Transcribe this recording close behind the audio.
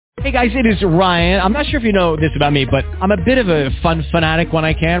Hey guys, it is Ryan. I'm not sure if you know this about me, but I'm a bit of a fun fanatic when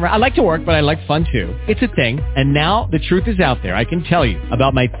I can. I like to work, but I like fun too. It's a thing. And now the truth is out there. I can tell you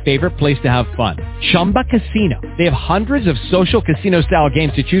about my favorite place to have fun. Chumba Casino. They have hundreds of social casino style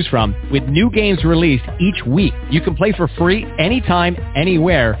games to choose from with new games released each week. You can play for free anytime,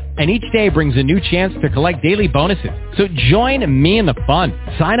 anywhere. And each day brings a new chance to collect daily bonuses. So join me in the fun.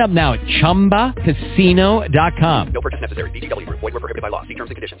 Sign up now at ChumbaCasino.com. No purchase necessary. VGW. Void where prohibited by law. See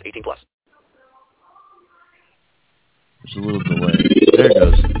terms and conditions. 18+. There's a little delay. There it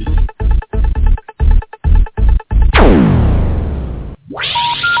goes.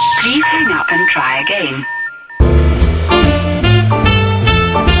 Please hang up and try again.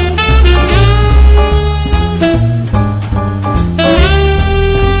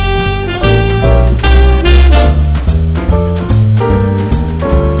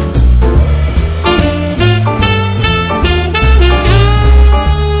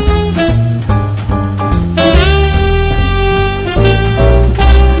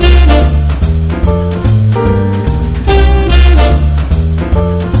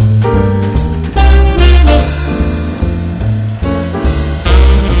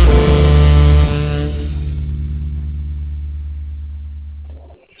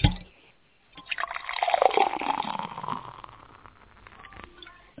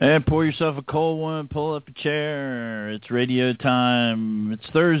 And pour yourself a cold one, pull up a chair. It's radio time. It's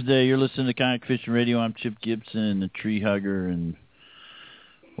Thursday. You're listening to Kayak Fishing Radio. I'm Chip Gibson, the tree hugger. And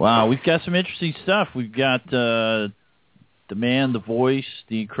wow, we've got some interesting stuff. We've got the man, the voice,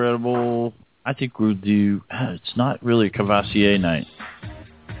 the incredible. I think we'll do, it's not really a Cavassier night.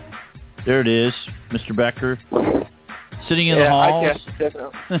 There it is, Mr. Becker. Sitting in the halls.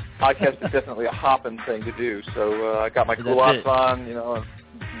 Podcast is definitely a hopping thing to do. So I got my culottes on, you know,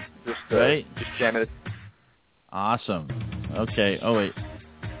 just jamming it. Awesome. Okay. Oh, wait.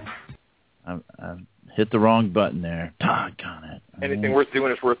 I hit the wrong button there. Doggone it. Anything worth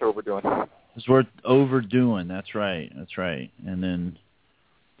doing is worth overdoing. It's worth overdoing. That's right. That's right. And then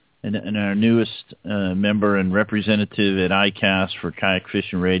and our newest member and representative at ICAST for Kayak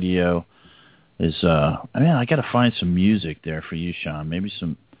Fishing Radio is, I got to find some music there for you, Sean. Maybe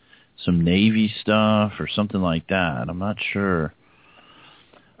some Navy stuff or something like that. I'm not sure.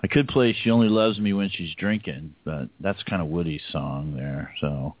 I could play She Only Loves Me When She's Drinking, but that's kind of Woody's song there.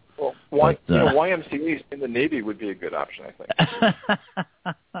 So, well, YMCA in the Navy would be a good option, I think.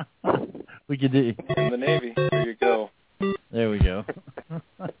 We could do in the Navy. There you go. There we go.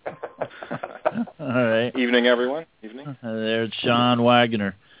 All right. Evening, everyone. Evening. There's Sean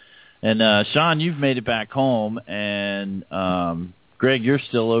Wagner. And, Sean, you've made it back home, and Greg, you're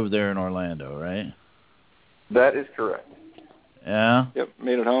still over there in Orlando, right? That is correct. Yeah? Yep,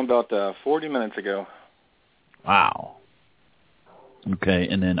 made it home about 40 minutes ago. Wow. Okay,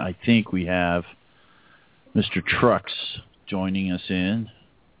 and then I think we have Mr. Trucks joining us in.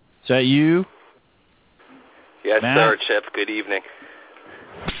 Is that you? Yes, Matt? sir, Chip. Good evening.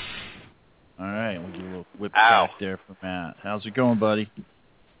 All right, we'll give a little whip back there for Matt. How's it going, buddy?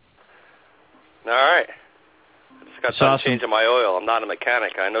 All right. I just got done changing my oil. I'm not a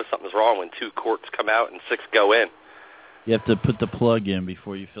mechanic. I know something's wrong when 2 quarts come out and 6 go in. You have to put the plug in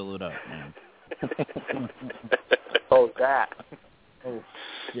before you fill it up, man. That. Oh,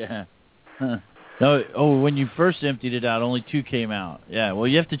 yeah. Huh. No, when you first emptied it out, only 2 came out. Yeah, well,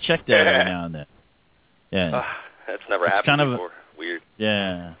 you have to check that every now and then. Yeah. That's never happened before. Weird.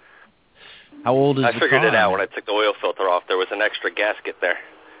 Yeah. How old is the car? I figured it out when I took the oil filter off. There was an extra gasket there.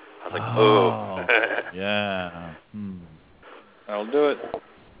 I was like, oh. Yeah. That'll do it.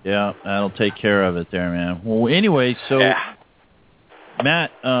 Yeah, that'll take care of it there, man. Well, anyway, so,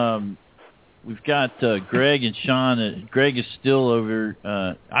 Matt, we've got Greg and Sean. Greg is still over.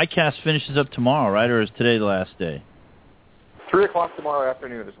 ICAST finishes up tomorrow, right, or is today the last day? 3 o'clock tomorrow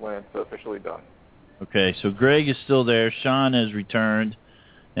afternoon is when it's officially done. Okay, so Greg is still there. Sean has returned,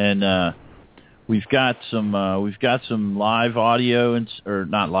 and we've got some live audio, or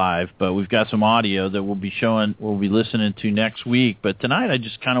not live, but we've got some audio that we'll be listening to next week. But tonight, I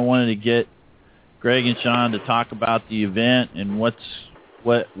just kind of wanted to get Greg and Sean to talk about the event and what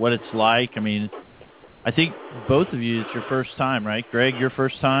it's like. I mean, I think both of you, it's your first time, right? Greg, your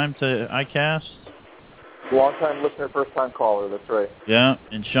first time to ICAST? Long-time listener, first-time caller, that's right. Yeah,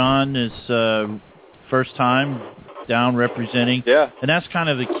 and Sean is first time down representing. Yeah. And that's kind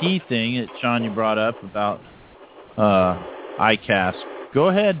of the key thing that, Sean, you brought up about ICAST. Go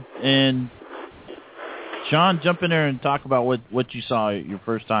ahead and, Sean, jump in there and talk about what you saw your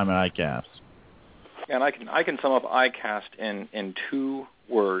first time at ICAST. And I can sum up ICAST in 2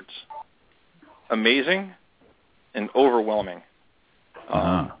 words: amazing and overwhelming.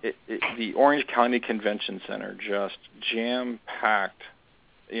 The Orange County Convention Center just jam-packed,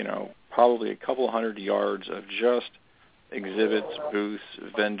 probably a couple 100 yards of just exhibits, booths,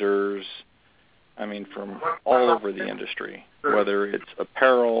 vendors, from all over the industry, whether it's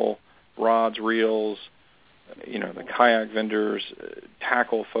apparel, rods, reels, the kayak vendors,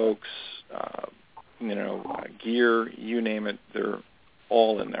 tackle folks, gear, you name it, they're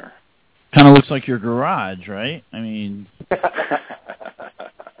all in there. Kind of looks like your garage, right?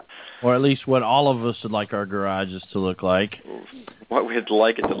 Or at least what all of us would like our garages to look like. What we'd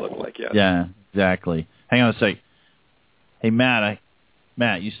like it to look like, yes. Yeah, exactly. Hang on a sec. Hey, Matt,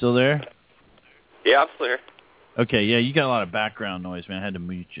 you still there? Yeah, I'm still here. Okay, yeah, you got a lot of background noise, man. I had to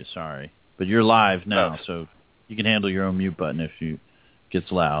mute you, sorry. But you're live now, so you can handle your own mute button if it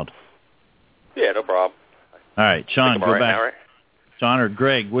gets loud. Yeah, no problem. All right, Sean, go back. Now, right? Sean or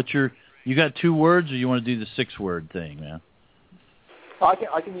Greg, you got 2 words, or you want to do the 6-word thing, man?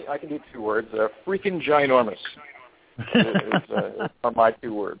 I can do 2 words. Freaking ginormous are my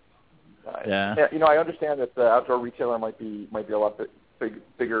 2 words. Yeah. I understand that the outdoor retailer might be a lot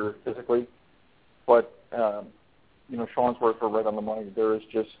bigger physically, but Sean's words were right on the money. There is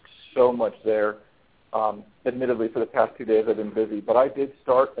just so much there. Admittedly, for the past 2 days I've been busy, but I did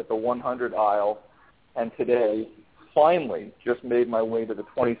start at the 100 aisle, and today finally just made my way to the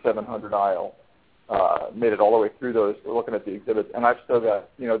 2700 aisle. Made it all the way through those, looking at the exhibits, and I've still got,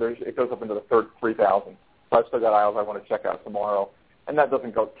 it goes up into the 3,000. So I've still got aisles I want to check out tomorrow, and that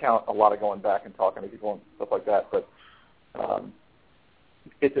doesn't count a lot of going back and talking to people and stuff like that, but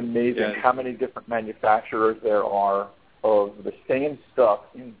it's amazing how many different manufacturers there are of the same stuff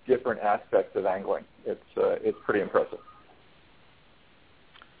in different aspects of angling. It's pretty impressive.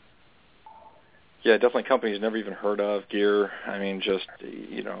 Yeah, definitely companies never even heard of, gear.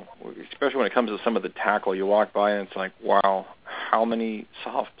 Especially when it comes to some of the tackle, you walk by and it's like, wow, how many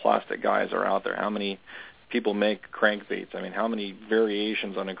soft plastic guys are out there? How many people make crankbaits? How many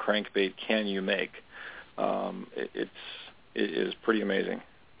variations on a crankbait can you make? It is pretty amazing.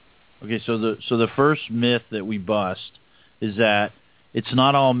 Okay, so the first myth that we bust is that it's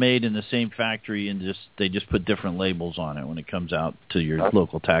not all made in the same factory and they just put different labels on it when it comes out to your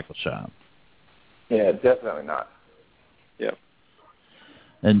local tackle shop. Yeah, definitely not. Yep.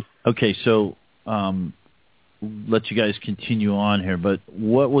 And okay, so let you guys continue on here. But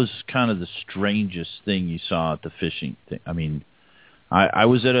what was kind of the strangest thing you saw at the fishing thing? I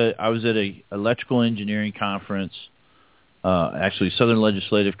was at a electrical engineering conference, actually Southern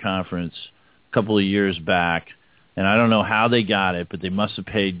Legislative Conference, a couple of years back, and I don't know how they got it, but they must have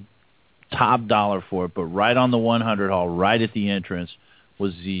paid top dollar for it. But right on the 100 hall, right at the entrance,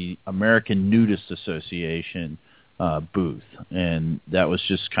 was the American Nudist Association booth, and that was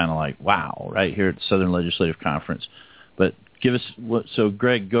just kind of like, wow, right here at the Southern Legislative Conference. But give us so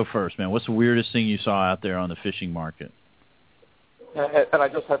Greg, go first, man. What's the weirdest thing you saw out there on the fishing market? And I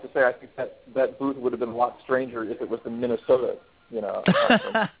just have to say, I think that booth would have been a lot stranger if it was in Minnesota, so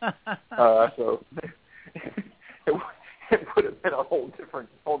it would have been a whole different.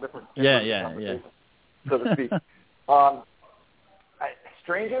 Yeah. So to speak.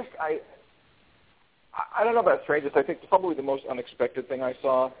 Strangest, I don't know about strangest. I think probably the most unexpected thing I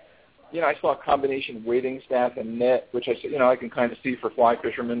saw. I saw a combination wading staff and net, which I can kind of see for fly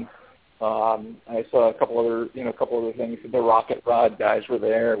fishermen. I saw a couple other things. The rocket rod guys were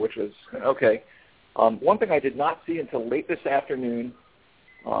there, which was okay. One thing I did not see until late this afternoon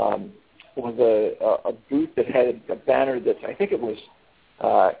was a booth that had a banner that I think it was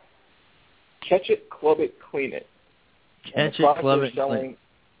Catch It, Club It, Clean It. Catch It, Club It,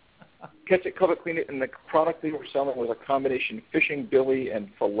 Clean It, and the product they were selling was a combination fishing billy and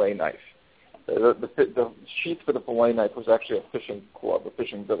fillet knife. The sheath for the fillet knife was actually a fishing club, a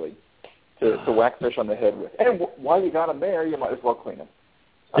fishing billy, to whack fish on the head with. And while you got them there, you might as well clean them.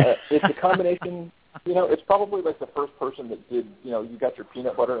 It's a combination, it's probably like the first person that did, you got your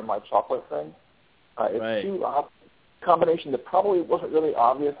peanut butter and my chocolate thing. It's two combination that probably wasn't really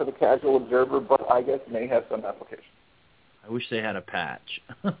obvious to the casual observer, but I guess may have some application. I wish they had a patch.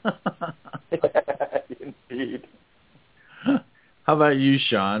 Indeed. How about you,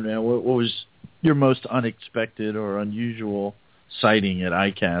 Sean? Man, what was your most unexpected or unusual sighting at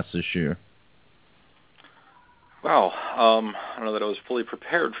ICAST this year? Well, I don't know that I was fully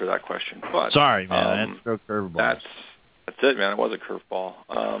prepared for that question. But sorry, man, I had to throw curveballs. That's it, man. It was a curveball.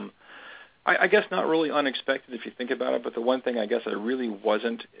 I guess not really unexpected if you think about it, but the one thing I guess I really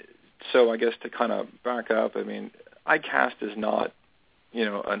wasn't. So I guess to kind of back up, ICAST is not,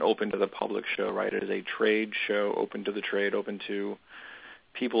 an open to the public show, right? It is a trade show, open to the trade, open to,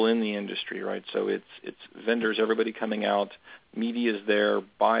 people in the industry, right? So it's vendors, everybody coming out, media is there,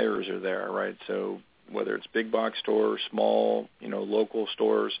 buyers are there, right? So whether it's big box stores, small, local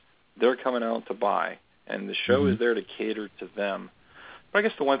stores, they're coming out to buy, and the show is there to cater to them. But I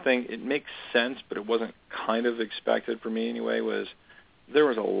guess the one thing, it makes sense, but it wasn't kind of expected for me anyway, was there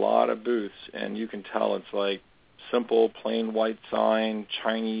was a lot of booths, and you can tell it's like simple, plain white sign,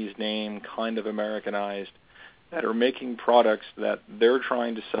 Chinese name, kind of Americanized, that are making products that they're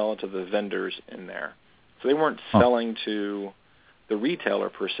trying to sell to the vendors in there. So they weren't selling to the retailer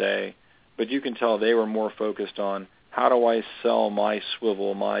per se, but you can tell they were more focused on, how do I sell my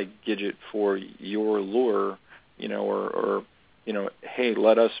swivel, my Gidget for your lure, or hey,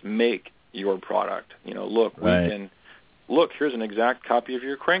 let us make your product. Look, look, here's an exact copy of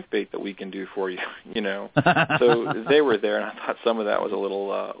your crankbait that we can do for you, So they were there, and I thought some of that was a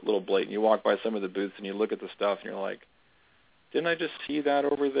little blatant. You walk by some of the booths and you look at the stuff and you're like, didn't I just see that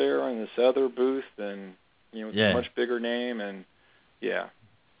over there on this other booth? And, it's a much bigger name, and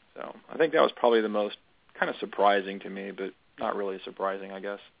So I think that was probably the most kind of surprising to me, but not really surprising, I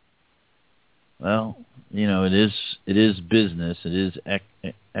guess. Well, it is business, it is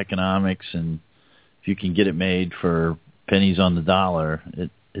economics, and if you can get it made for pennies on the dollar,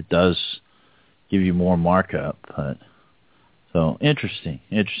 it does give you more markup. So interesting.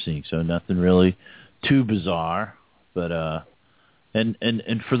 So nothing really too bizarre, but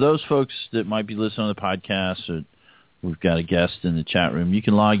and for those folks that might be listening on the podcast, or we've got a guest in the chat room, you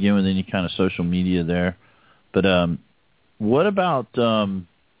can log in with any kind of social media there. But what about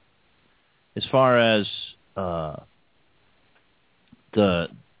as far as the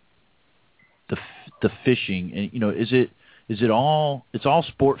fishing? And is it all? It's all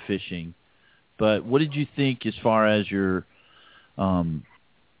sport fishing. But what did you think as far as your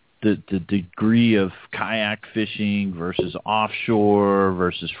the degree of kayak fishing versus offshore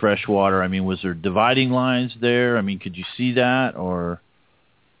versus freshwater? I mean, was there dividing lines there? I mean, could you see that, or?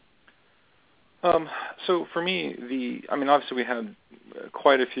 So for me, obviously we had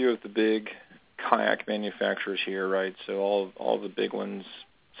quite a few of the big kayak manufacturers here, right? So all the big ones,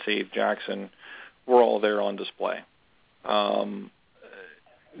 save Jackson, were all there on display.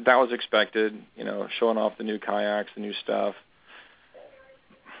 That was expected, showing off the new kayaks, the new stuff.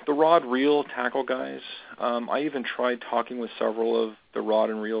 The rod reel tackle guys, I even tried talking with several of the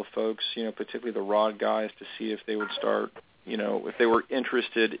rod and reel folks, particularly the rod guys, to see if they would start, if they were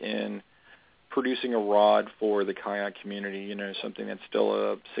interested in producing a rod for the kayak community, something that's still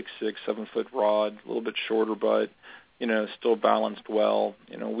a 6'6", 7-foot rod, a little bit shorter, but, still balanced well.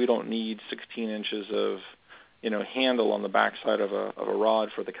 We don't need 16 inches of, handle on the backside of a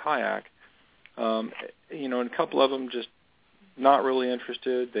rod for the kayak. And a couple of them just not really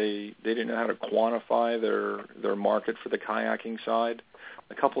interested. They didn't know how to quantify their market for the kayaking side.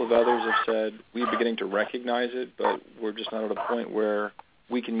 A couple of others have said, we're beginning to recognize it, but we're just not at a point where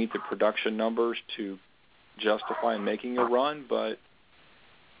we can meet the production numbers to justify making a run. But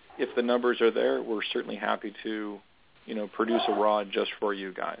if the numbers are there, we're certainly happy to, produce a rod just for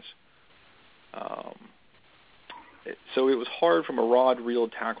you guys. So it was hard from a rod reel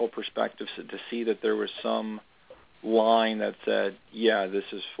tackle perspective to see that there was some line that said, yeah, this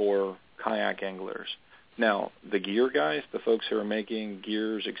is for kayak anglers. Now, the gear guys, the folks who are making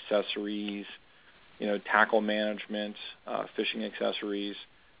gears, accessories, tackle management, fishing accessories,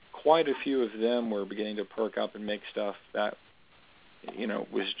 quite a few of them were beginning to perk up and make stuff that,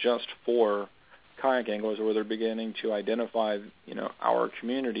 was just for kayak anglers, or they're beginning to identify, our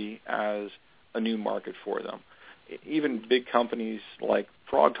community as a new market for them. Even big companies like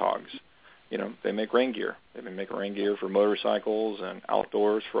Frog Togs, they make rain gear. They've been making rain gear for motorcycles and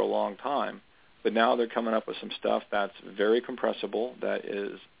outdoors for a long time. But now they're coming up with some stuff that's very compressible, that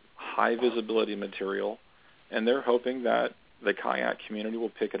is high visibility material, and they're hoping that the kayak community will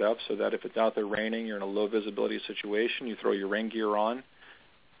pick it up so that if it's out there raining, you're in a low visibility situation, you throw your rain gear on,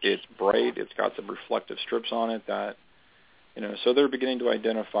 it's bright, it's got some reflective strips on it that, so they're beginning to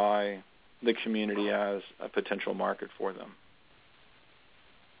identify the community as a potential market for them.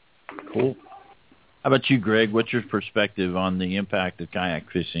 Cool. How about you, Greg? What's your perspective on the impact of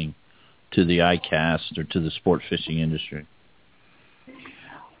kayak fishing to the ICAST or to the sport fishing industry?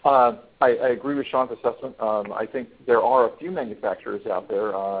 I agree with Sean's assessment. I think there are a few manufacturers out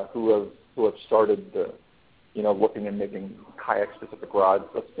there who have started, looking and making kayak-specific rods.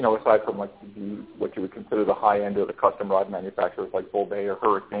 Aside from what you would consider the high end of the custom rod manufacturers like Bull Bay or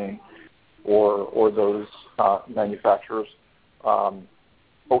Hurricane, or those manufacturers.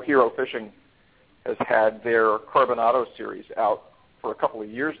 O'Hero Fishing has had their Carbonado series out for a couple of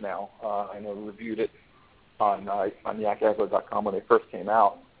years now. I know we reviewed it on yakangler.com when they first came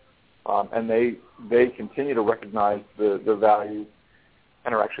out, and they continue to recognize the value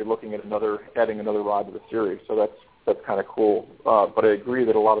and are actually looking at adding another rod to the series. So that's kind of cool. But I agree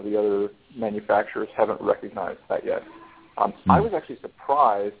that a lot of the other manufacturers haven't recognized that yet. I was actually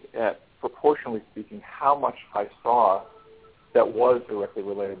surprised at, proportionally speaking, how much I saw that was directly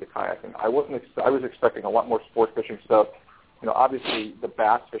related to kayaking. I was expecting a lot more sport fishing stuff. Obviously the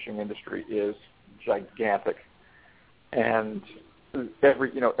bass fishing industry is gigantic, and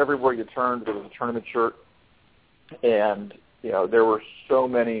everywhere you turned there was a tournament shirt, and there were so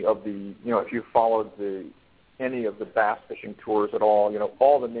many of the if you followed any of the bass fishing tours at all,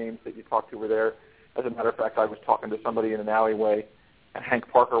 all the names that you talked to were there. As a matter of fact, I was talking to somebody in an alleyway, and Hank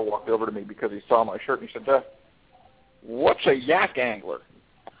Parker walked over to me because he saw my shirt, and he said, "What's a yak angler?"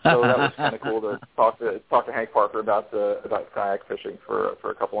 So that was kind of cool to talk to Hank Parker about kayak fishing for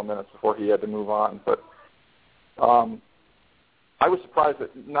a couple of minutes before he had to move on. But I was surprised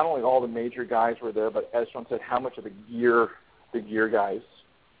that not only all the major guys were there, but as Sean said, how much of the gear guys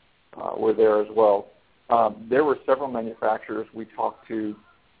were there as well. There were several manufacturers we talked to,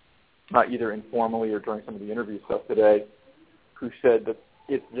 either informally or during some of the interview stuff today, who said that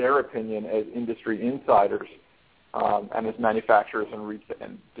it's their opinion as industry insiders and as manufacturers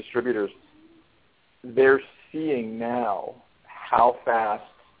and distributors, they're seeing now how fast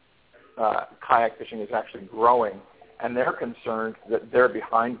kayak fishing is actually growing, and they're concerned that they're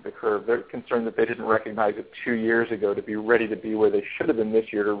behind the curve. They're concerned that they didn't recognize it 2 years ago to be ready to be where they should have been this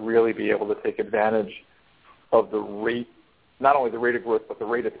year to really be able to take advantage of the rate, not only the rate of growth, but the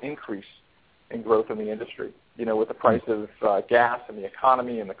rate of increase in growth in the industry. With the price of gas and the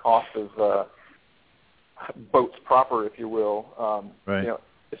economy and the cost of boats proper, if you will. Right.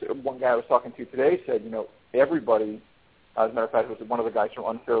 One guy I was talking to today said, everybody, as a matter of fact, it was one of the guys from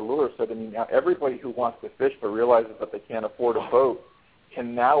Unfair Lure, said, now everybody who wants to fish but realizes that they can't afford a boat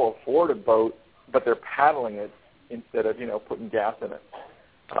can now afford a boat, but they're paddling it instead of, putting gas in it.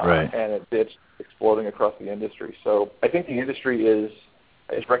 Right. And it's exploding across the industry. So I think the industry is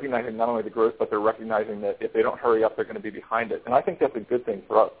recognizing not only the growth, but they're recognizing that if they don't hurry up, they're going to be behind it. And I think that's a good thing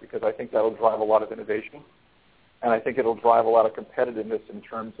for us, because I think that'll drive a lot of innovation, and I think it'll drive a lot of competitiveness in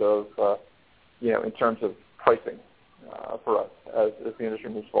terms of pricing for us as the industry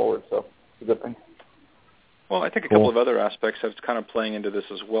moves forward. So it's a good thing. Well, I think a couple of other aspects that's kind of playing into this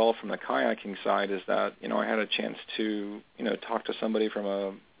as well from the kayaking side is that, I had a chance to, talk to somebody from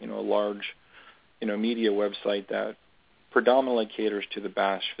a large, media website that predominantly caters to the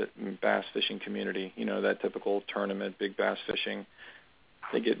bass fishing community, that typical tournament, big bass fishing.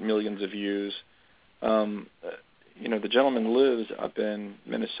 They get millions of views. The gentleman lives up in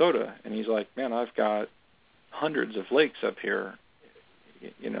Minnesota, and he's like, man, I've got hundreds of lakes up here,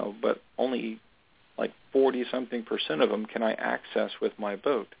 but only like 40-something% of them can I access with my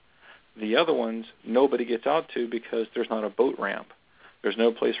boat. The other ones, nobody gets out to because there's not a boat ramp. There's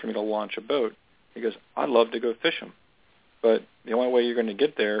no place for me to launch a boat. He goes, I'd love to go fish them. But the only way you're going to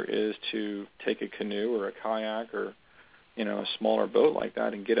get there is to take a canoe or a kayak or, a smaller boat like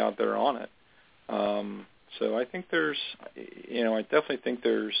that and get out there on it. So I think I definitely think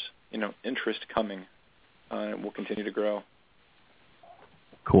there's, interest coming, and it will continue to grow.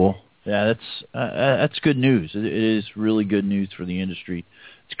 Cool. Yeah, that's good news. It is really good news for the industry.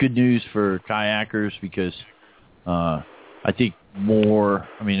 It's good news for kayakers because I think more.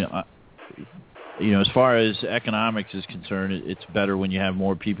 As far as economics is concerned, it's better when you have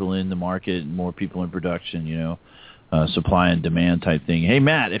more people in the market and more people in production. Supply and demand type thing. Hey,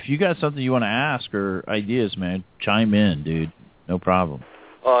 Matt, if you got something you want to ask or ideas, man, chime in, dude. No problem.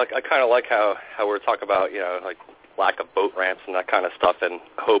 Well, I kind of like how we're talking about, like lack of boat ramps and that kind of stuff, and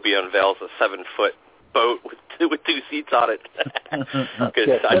Hobie unveils a 7-foot boat with two seats on it.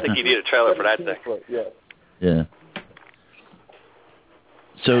 Because I think you need a trailer for that thing. Yeah.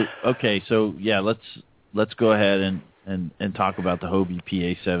 So let's go ahead and talk about the Hobie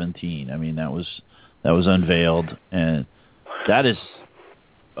PA-17. I mean, that was unveiled, and that is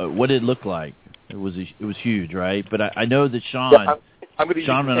what it looked like. It was huge, right? But I know that Sean and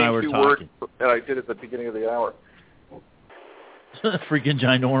I were talking. That I did at the beginning of the hour. Freaking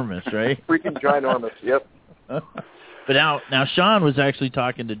ginormous, right? Freaking ginormous. Yep. But now Sean was actually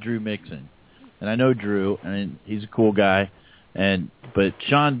talking to Drew Mixon, and I know Drew, and he's a cool guy. But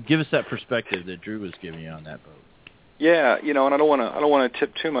Sean, give us that perspective that Drew was giving you on that boat. Yeah, and I don't want to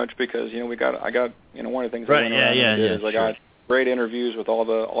tip too much because I got one of the things I got great interviews with all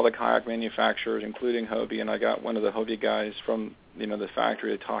the kayak manufacturers, including Hobie, and I got one of the Hobie guys from the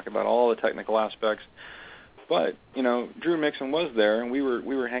factory to talk about all the technical aspects. But, Drew Mixon was there, and we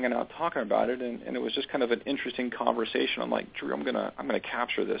were hanging out talking about it, and it was just kind of an interesting conversation. I'm like, Drew, I'm gonna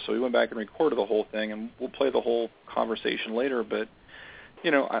capture this. So we went back and recorded the whole thing, and we'll play the whole conversation later. But,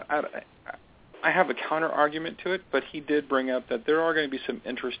 I have a counter argument to it, but he did bring up that there are going to be some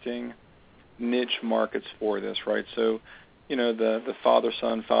interesting niche markets for this, right? So, the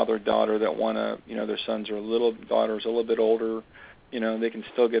father-son, father-daughter that want to, their daughter's a little bit older, they can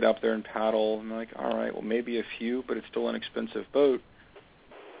still get up there and paddle. And I'm like, all right, well, maybe a few, but it's still an expensive boat.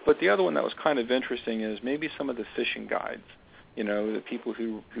 But the other one that was kind of interesting is maybe some of the fishing guides, the people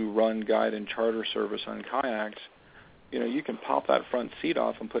who run guide and charter service on kayaks. You can pop that front seat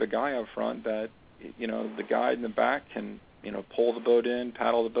off and put a guy up front that, the guide in the back can, pull the boat in,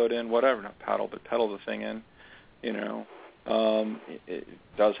 paddle the boat in, whatever. Not paddle, but pedal the thing in, It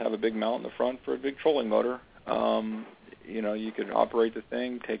does have a big mount in the front for a big trolling motor. You could operate the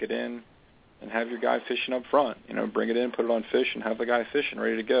thing, take it in, and have your guy fishing up front. Bring it in, put it on fish, and have the guy fishing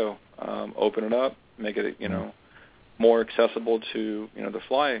ready to go. Open it up, make it, more accessible to, the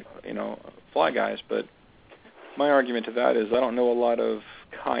fly guys. But my argument to that is I don't know a lot of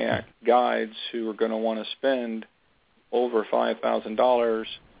kayak guides who are going to want to spend over $5,000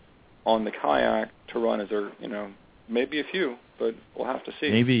 on the kayak to run as their, maybe a few, but we'll have to see.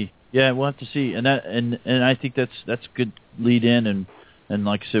 Maybe. Yeah, we'll have to see, and I think that's good lead in, and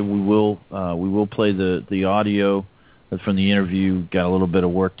like I said, we will play the audio from the interview. Got a little bit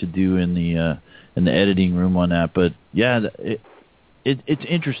of work to do in the editing room on that, but yeah, it's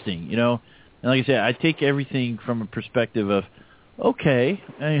interesting, And like I said, I take everything from a perspective of, okay,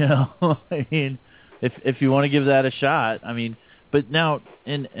 I mean, if you want to give that a shot, I mean, but now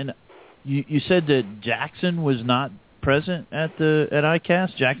and you said that Jackson was not present at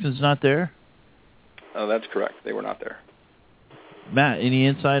ICAST? Jackson's not there? Oh, that's correct. They were not there. Matt, any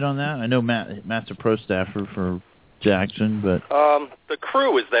insight on that? I know Matt's a pro staffer for Jackson, but the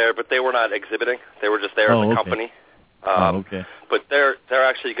crew was there, but they were not exhibiting. They were just there as a company. Okay. But they're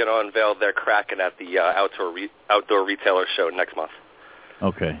actually going to unveil their Kraken at the outdoor retailer show next month.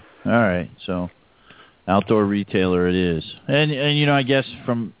 Okay. All right. So outdoor retailer it is, and I guess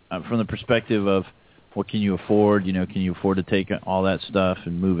from the perspective of what can you afford? Can you afford to take all that stuff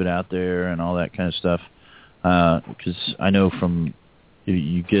and move it out there and all that kind of stuff? Because I know from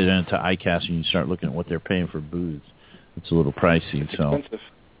you get into ICAST and you start looking at what they're paying for booths, it's a little pricey. It's expensive.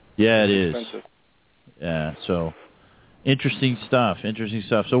 Yeah, it is. Expensive. Yeah. So interesting stuff.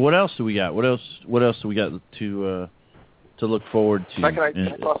 So what else do we got? What else do we got to look forward to? Can I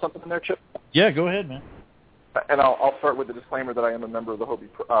toss something in there, Chip? Yeah, go ahead, man. And I'll start with the disclaimer that I am a member of the Hobie.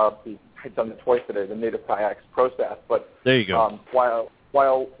 I've done it twice today, the Native Kayaks Pro Staff. But there you go. While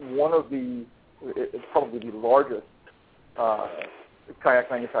one of it's probably the largest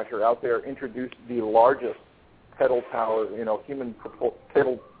kayak manufacturer out there, introduced the largest pedal power, human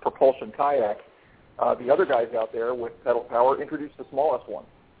pedal propulsion kayak, the other guys out there with pedal power introduced the smallest one.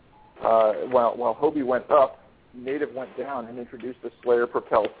 While Hobie went up, Native went down and introduced the Slayer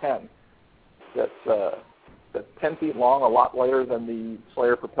Propel 10. That's 10 feet long, a lot lighter than the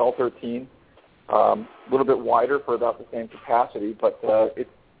Slayer Propel 13, a little bit wider for about the same capacity, but it's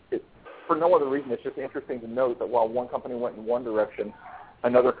for no other reason. It's just interesting to note that while one company went in one direction,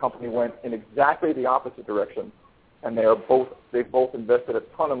 another company went in exactly the opposite direction, and they've both invested a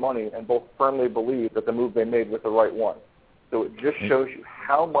ton of money and both firmly believe that the move they made was the right one. So it just shows you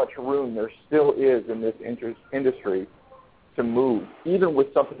how much room there still is in this industry to move, even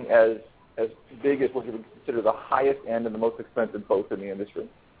with something as big as what you would consider the highest end and the most expensive boat in the industry.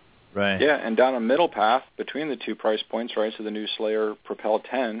 Right. Yeah, and down a middle path between the two price points, right? So the new Slayer Propel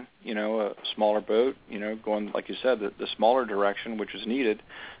 10, a smaller boat, going, like you said, the smaller direction, which is needed.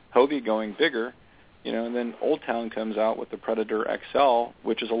 Hobie going bigger, and then Old Town comes out with the Predator XL,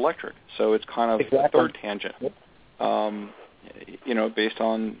 which is electric. So it's kind of a third tangent. Yep. Based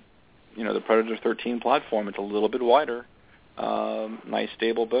on, the Predator 13 platform, it's a little bit wider. Nice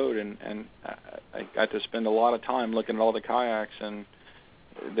stable boat, and I got to spend a lot of time looking at all the kayaks, and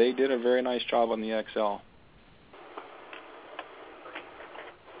they did a very nice job on the XL.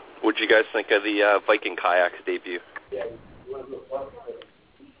 What did you guys think of the Viking kayaks debut?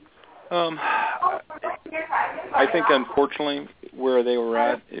 I think unfortunately where they were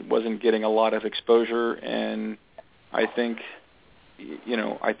at, it wasn't getting a lot of exposure, and I think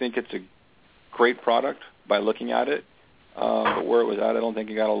it's a great product by looking at it. But where it was at, I don't think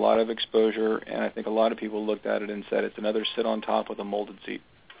it got a lot of exposure, and I think a lot of people looked at it and said it's another sit on top with a molded seat.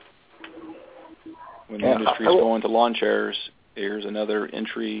 When the industry's going to lawn chairs, here's another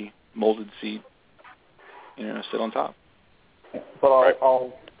entry molded seat, sit on top. But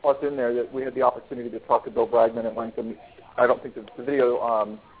I'll us in there that we had the opportunity to talk to Bill Bragman at length. And I don't think the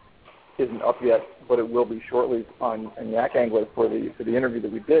video isn't up yet, but it will be shortly on Yak Angler for the interview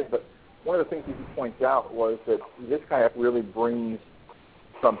that we did. But one of the things that he points out was that this kayak really brings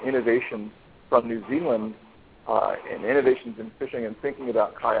some innovation from New Zealand and innovations in fishing and thinking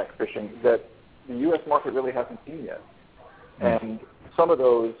about kayak fishing that the U.S. market really hasn't seen yet. And some of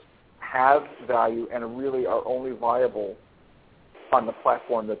those have value and really are only viable on the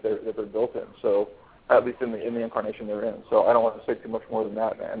platform that they're built in. So at least in the incarnation they're in. So I don't want to say too much more than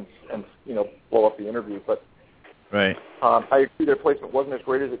that and blow up the interview. But right. I agree their placement wasn't as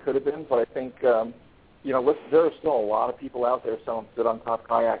great as it could have been, but I think there are still a lot of people out there selling sit-on-top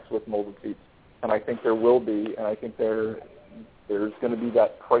kayaks with molded seats, and I think there will be, and I think there's going to be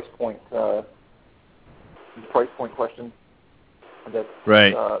that price point question. That,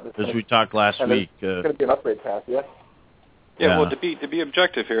 right. As we talked last week, it's going to be an upgrade path, yes. Yeah, well, to be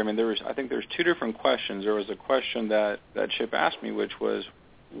objective here, I mean, I think there's two different questions. There was a question that Chip asked me, which was,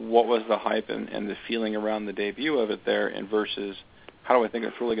 what was the hype and the feeling around the debut of it there, and versus how do I think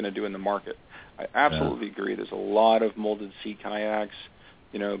it's really going to do in the market? I absolutely agree. There's a lot of molded seat kayaks,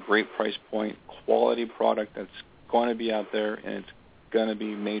 great price point, quality product that's going to be out there, and it's going to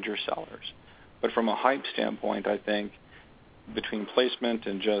be major sellers. But from a hype standpoint, I think between placement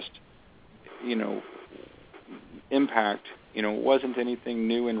and just, impact, wasn't anything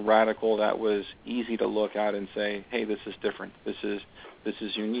new and radical that was easy to look at and say, hey, this is different. This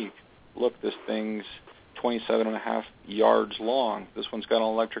is unique. Look, this thing's 27.5 yards long. This one's got an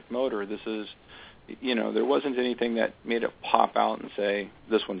electric motor. This is, there wasn't anything that made it pop out and say,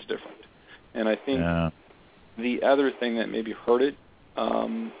 this one's different. And I think the other thing that maybe hurt it,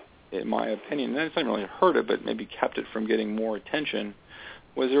 in my opinion, and it's not really hurt it, but maybe kept it from getting more attention,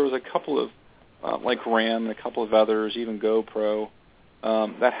 was there was a couple of, like Ram and a couple of others, even GoPro,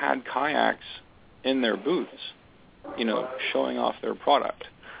 that had kayaks in their booths, showing off their product.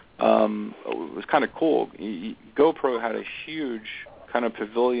 It was kind of cool. GoPro had a huge kind of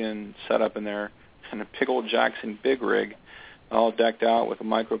pavilion set up in there, and a big old Jackson big rig, all decked out with a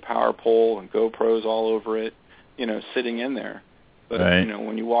micro power pole and GoPros all over it, sitting in there. But,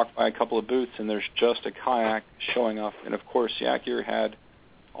 when you walk by a couple of booths and there's just a kayak showing off, and of course Yak Gear had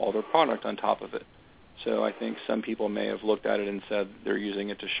all their product on top of it. So I think some people may have looked at it and said they're using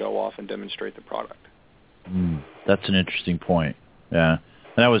it to show off and demonstrate the product. That's an interesting point. Yeah.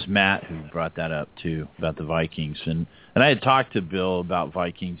 And that was Matt who brought that up, too, about the Vikings. And I had talked to Bill about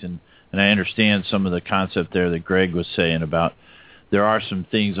Vikings, and I understand some of the concept there that Greg was saying about there are some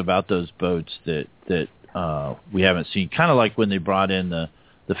things about those boats that we haven't seen. Kind of like when they brought in the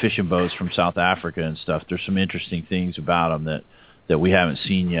fishing boats from South Africa and stuff. There's some interesting things about them that we haven't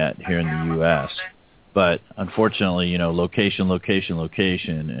seen yet here in the U.S. But unfortunately, location,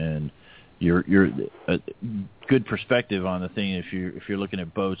 and you're a good perspective on the thing if you're looking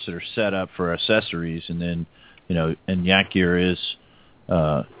at boats that are set up for accessories, and then and Yak Gear is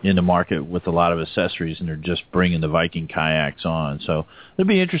in the market with a lot of accessories, and they're just bringing the Viking kayaks on. So it'll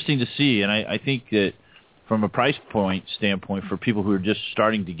be interesting to see, and I think that from a price point standpoint for people who are just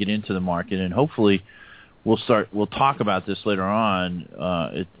starting to get into the market, and hopefully we'll talk about this later on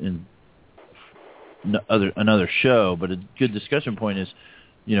in another show, but a good discussion point is,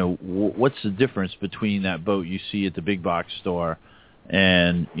 what's the difference between that boat you see at the big box store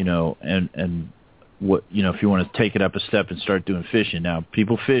and what, if you want to take it up a step and start doing fishing. Now,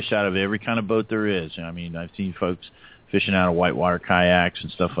 people fish out of every kind of boat there is. I mean, I've seen folks fishing out of whitewater kayaks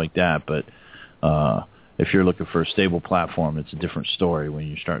and stuff like that, but if you're looking for a stable platform, it's a different story when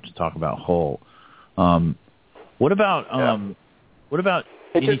you start to talk about hull. What about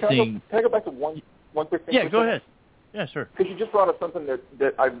anything? Can I go back to one quick thing? Yeah, go ahead. Yeah, sure. Because you just brought up something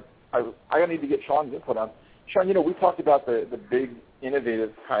that I need to get Sean's input on. Sean, we talked about the big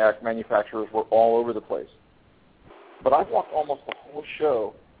innovative kayak manufacturers were all over the place. But I've walked almost the whole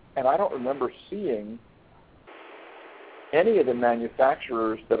show, and I don't remember seeing any of the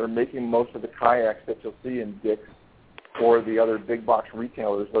manufacturers that are making most of the kayaks that you'll see in Dick's or the other big box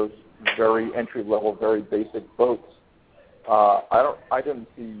retailers, those very entry-level, very basic boats. I didn't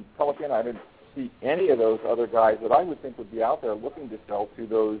see Pelican. I didn't see any of those other guys that I would think would be out there looking to sell to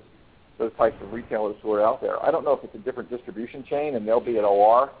those types of retailers who are out there. I don't know if it's a different distribution chain and they'll be at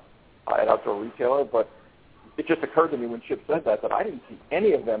OR, at Outdoor Retailer, but it just occurred to me when Chip said that I didn't see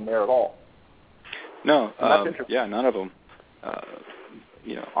any of them there at all. No, none of them.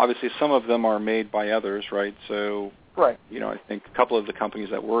 Obviously some of them are made by others, right? So, right. I think a couple of the companies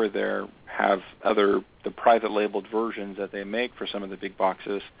that were there have the private labeled versions that they make for some of the big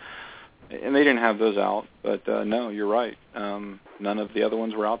boxes. and they didn't have those out. But no, you're right. None of the other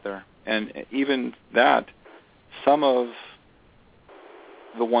ones were out there, and even that, some of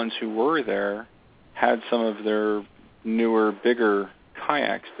the ones who were there had some of their newer, bigger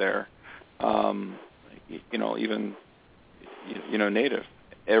kayaks there. Even native.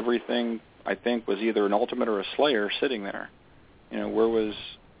 Everything I think was either an Ultimate or a Slayer sitting there. Where was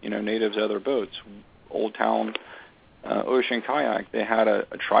Native's other boats? Old Town Ocean Kayak, they had a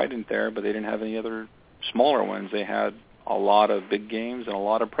Trident there, but they didn't have any other smaller ones. They had a lot of big games and a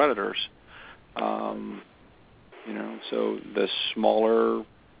lot of Predators. So the smaller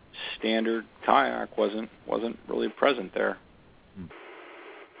standard kayak wasn't really present there.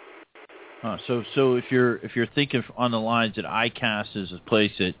 So if you're thinking on the lines that iCast is a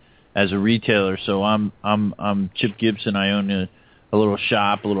place that, as a retailer, so I'm Chip Gibson. I own a little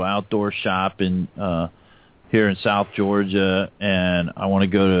shop, a little outdoor shop in here in South Georgia, and I want to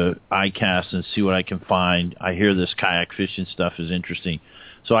go to iCast and see what I can find. I hear this kayak fishing stuff is interesting,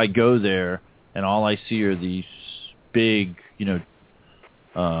 so I go there, and all I see are these big,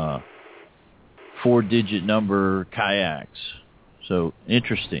 4-digit number kayaks. So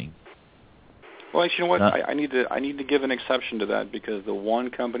interesting. Well, actually, you know what? I need to give an exception to that, because the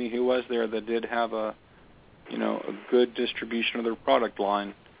one company who was there that did have a good distribution of their product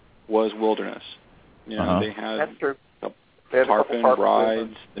line was Wilderness. They had That's true. Tarpon,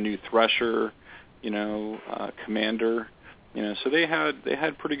 Brides, the new Thresher, Commander. So they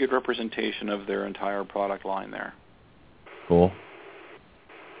had pretty good representation of their entire product line there. Cool.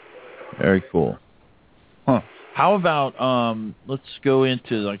 Very cool. Huh. How about let's go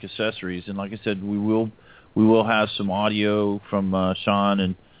into accessories, and like I said, we will have some audio from Sean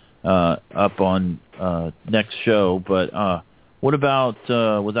and up on next show. But what about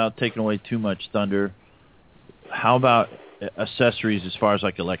without taking away too much thunder? How about accessories as far as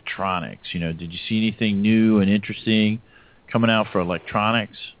electronics? Did you see anything new and interesting coming out for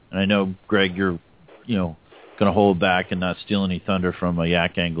electronics? And I know, Greg, you're going to hold back and not steal any thunder from a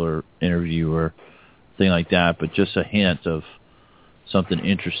Yak Angler interview or thing like that, but just a hint of something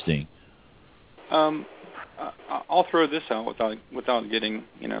interesting. I'll throw this out without getting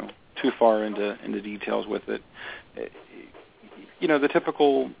too far into details with it. The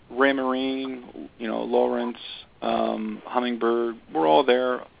typical Raymarine, Lawrence, Humminbird, we're all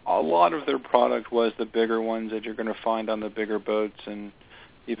there. A lot of their product was the bigger ones that you're going to find on the bigger boats, and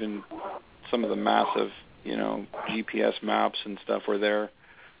even some of the massive, GPS maps and stuff were there.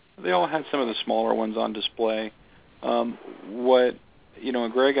 They all had some of the smaller ones on display. What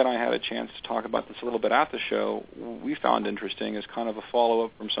Greg and I had a chance to talk about this a little bit at the show. We found interesting as kind of a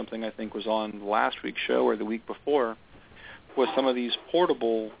follow-up from something I think was on last week's show or the week before, was some of these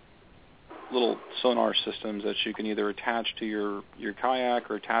portable little sonar systems that you can either attach to your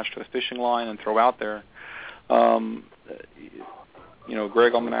kayak or attach to a fishing line and throw out there.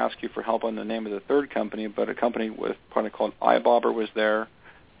 Greg, I'm going to ask you for help on the name of the third company, but a company with a product called iBobber was there,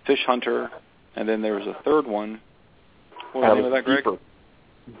 Fish Hunter, and then there was a third one. What was the name of that, Greg?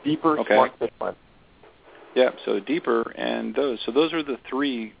 Deeper Smart Fish Line. Yeah, so Deeper and those. So those are the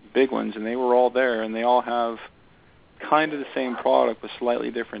three big ones, and they were all there, and they all have kind of the same product with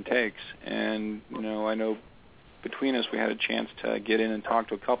slightly different takes. And, I know between us we had a chance to get in and talk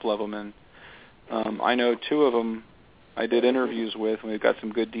to a couple of them, and I know two of them I did interviews with, and we've got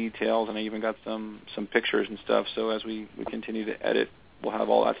some good details, and I even got some pictures and stuff. So as we continue to edit, we'll have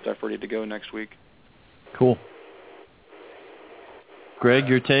all that stuff ready to go next week. Cool. Greg,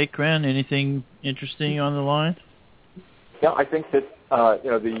 your take, man? Anything interesting on the line? Yeah, I think that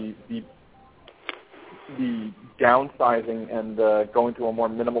the downsizing and going to a more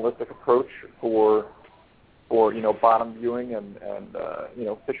minimalistic approach for bottom viewing and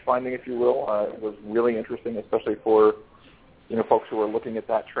fish finding, if you will, was really interesting, especially for folks who are looking at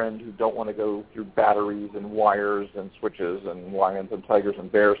that trend who don't want to go through batteries and wires and switches and lions and tigers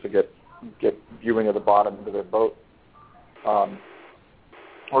and bears to get viewing of the bottom into their boat,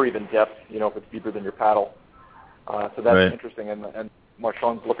 or even depth, if it's deeper than your paddle. So that's interesting. And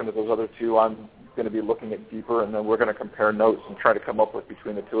Marchand's looking at those other two. I'm going to be looking at Deeper, and then we're going to compare notes and try to come up with,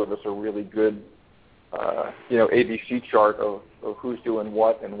 between the two of us, a really good ABC chart of who's doing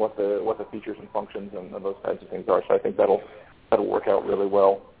what and what the features and functions and those kinds of things are. So I think that'll work out really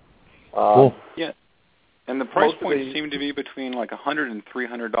well. Cool. Yeah. And the price points seem to be between $100 and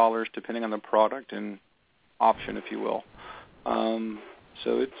 $300, depending on the product and option, if you will.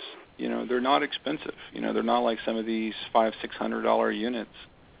 So it's they're not expensive. They're not like some of these $500-600 units.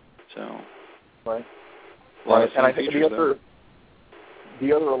 So right. And I think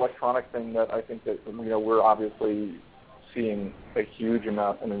the other electronic thing that I think that we're obviously seeing a huge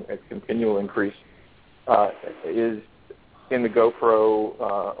amount and a continual increase is in the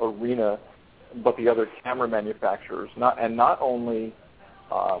GoPro arena, but the other camera manufacturers, not only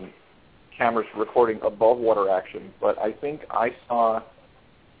cameras recording above water action, but I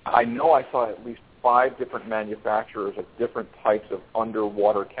know I saw at least 5 different manufacturers of different types of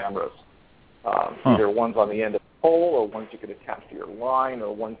underwater cameras. Either ones on the end of the pole, or ones you could attach to your line,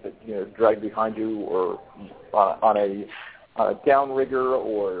 or ones that drag behind you, or on a downrigger,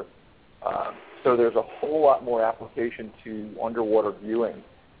 or so there's a whole lot more application to underwater viewing.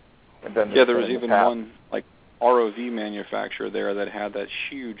 Than there was even one like ROV manufacturer there that had that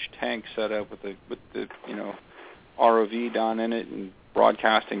huge tank set up with the ROV down in it and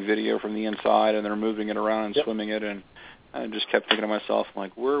broadcasting video from the inside, and they're moving it around and swimming it, and I just kept thinking to myself, I'm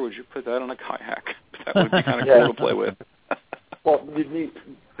like, where would you put that on a kayak? That would be kind of cool to play with. Well, the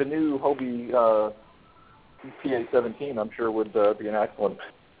new Hobie PA-17, I'm sure, would be an excellent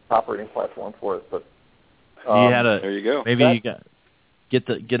operating platform for it. But there you go. Maybe you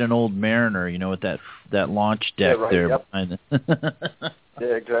get an old Mariner, with that launch deck there behind it.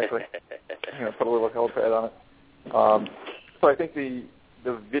 Yeah, exactly. Put a little helipad on it. So I think the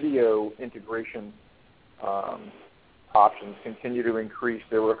video integration options continue to increase.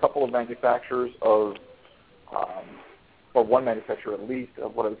 There were a couple of manufacturers or one manufacturer at least,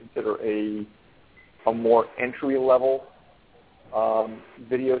 of what I would consider a more entry-level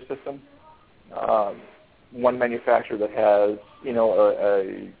video system. One manufacturer that has,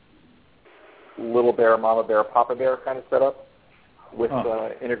 a little bear, mama bear, papa bear kind of setup with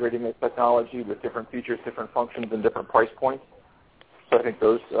integrating the technology with different features, different functions, and different price points. So I think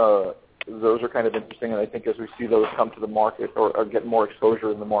those are kind of interesting, and I think as we see those come to the market or get more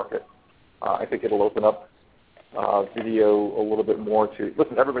exposure in the market, I think it'll open up video a little bit more to,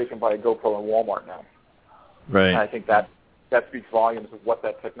 listen, everybody can buy a GoPro in Walmart now. Right. And I think that speaks volumes of what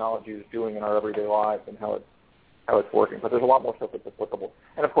that technology is doing in our everyday lives and how it's working. But there's a lot more stuff that's applicable.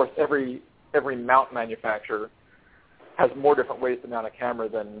 And, of course, every mount manufacturer has more different ways to mount a camera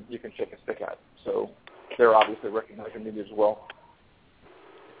than you can shake a stick at. So they're obviously recognizing it as well.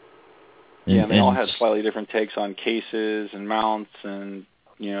 Yeah, and they all have slightly different takes on cases and mounts and,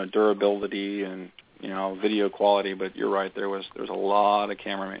 durability and, video quality. But you're right, there's a lot of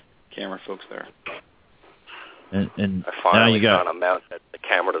camera folks there. And I finally found a mount that the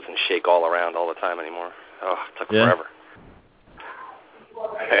camera doesn't shake all around all the time anymore. Oh, it took forever.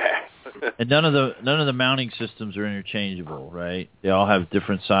 And none of the mounting systems are interchangeable, right? They all have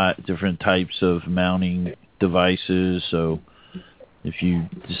different types of mounting devices. So if you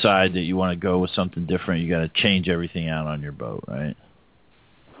decide that you want to go with something different, you got to change everything out on your boat, right?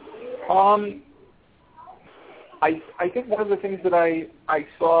 I think one of the things that I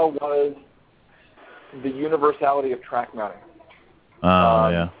saw was the universality of track mounting.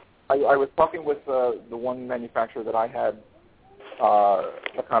 Yeah. I was talking with the one manufacturer that I had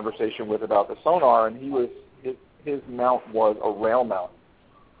a conversation with about the sonar, and his mount was a rail mount,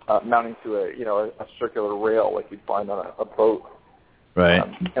 mounting to a circular rail like you'd find on a boat. Right.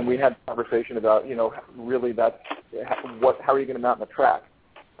 And we had a conversation about really how are you going to mount the track?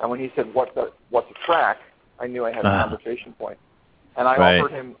 And when he said what's a track, I knew I had a conversation point. And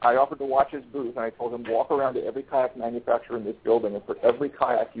I offered to watch his booth, and I told him, walk around to every kayak manufacturer in this building, and for every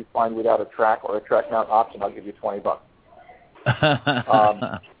kayak you find without a track or a track mount option, I'll give you $20.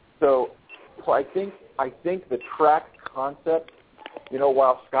 So I think the track concept,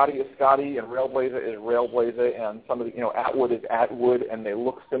 while Scotty is Scotty and Railblazer is Railblazer, and some of the Atwood is Atwood, and they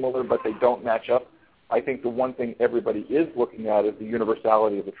look similar but they don't match up, I think the one thing everybody is looking at is the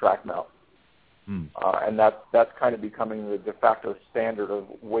universality of the track mount. And that's kind of becoming the de facto standard of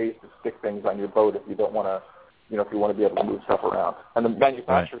ways to stick things on your boat if you don't want to, if you want to be able to move stuff around. And the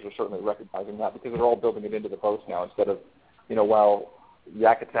manufacturers are certainly recognizing that because they're all building it into the boats now instead of, while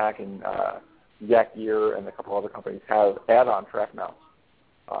Yak Attack and Yak Gear and a couple other companies have add-on track mounts,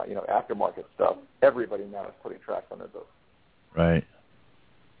 aftermarket stuff, everybody now is putting tracks on their boats. Right.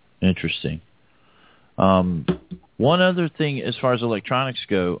 Interesting. One other thing as far as electronics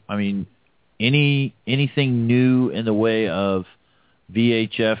go, I mean, anything new in the way of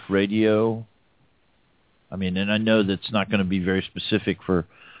VHF radio? I mean, and I know that's not going to be very specific for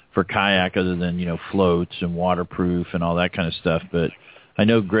kayak other than, floats and waterproof and all that kind of stuff. But I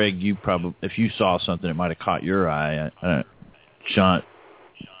know, Greg, you probably, if you saw something that might have caught your eye, Sean,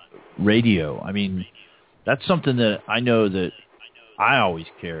 radio. I mean, that's something that I know that I always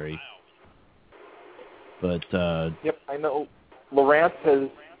carry. But yep, I know Lowrance has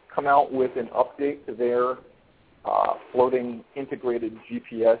come out with an update to their floating integrated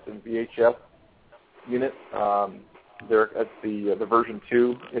GPS and VHF unit. It's the version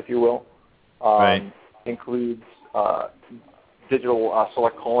 2, if you will. Right. Includes digital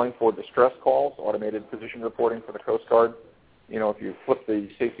select calling for distress calls, automated position reporting for the Coast Guard. If you flip the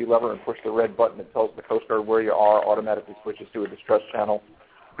safety lever and push the red button, it tells the Coast Guard where you are, automatically switches to a distress channel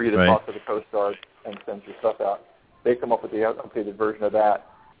for you to talk to the Coast Guard and send your stuff out. They come up with the updated version of that.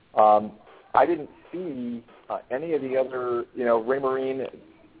 I didn't see any of the other, Raymarine,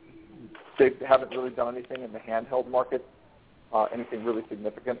 they haven't really done anything in the handheld market, anything really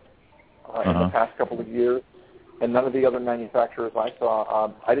significant in the past couple of years. And none of the other manufacturers I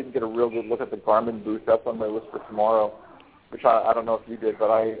saw, I didn't get a real good look at the Garmin booth. That's on my list for tomorrow, which I don't know if you did,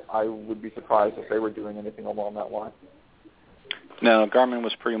 but I would be surprised if they were doing anything along that line. No, Garmin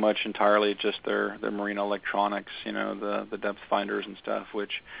was pretty much entirely just their marine electronics, the depth finders and stuff,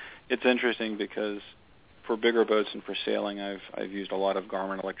 which it's interesting because for bigger boats and for sailing, I've used a lot of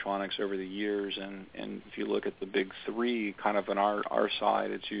Garmin electronics over the years, and if you look at the big three kind of on our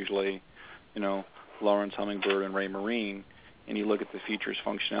side, it's usually, Lawrence, Humminbird, and Raymarine, and you look at the features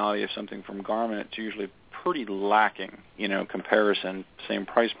functionality of something from Garmin, it's usually pretty lacking, comparison, same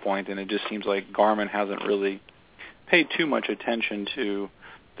price point, and it just seems like Garmin hasn't really paid too much attention to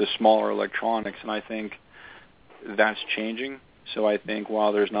the smaller electronics, and I think that's changing. So I think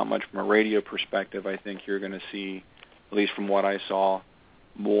while there's not much from a radio perspective, I think you're going to see, at least from what I saw,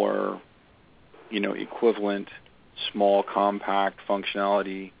 more, equivalent, small, compact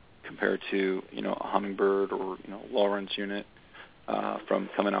functionality compared to, a Humminbird or, Lawrence unit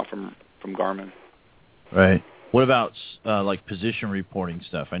coming out from Garmin. Right. What about like position reporting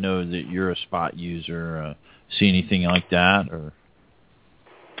stuff? I know that you're a Spot user. See anything like that? Or?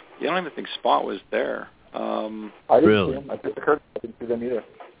 Yeah, I don't even think Spot was there. I didn't see them. I didn't see them either.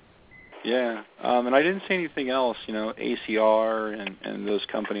 Yeah, and I didn't see anything else. ACR and those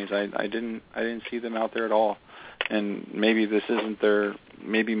companies. I didn't see them out there at all. And maybe this isn't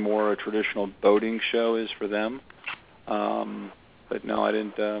maybe more a traditional boating show is for them. But no, I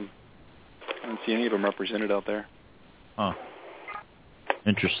didn't see any of them represented out there. Huh.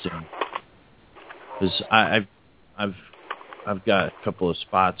 Interesting. Because I've got a couple of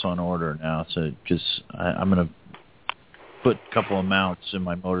Spots on order now, so I'm going to put a couple of mounts in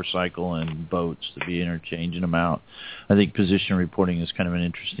my motorcycle and boats to be interchanging them out. I think position reporting is kind of an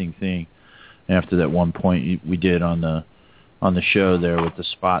interesting thing. After that one point we did on the show there with the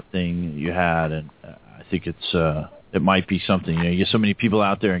Spot thing you had, and I think it might be something. You get so many people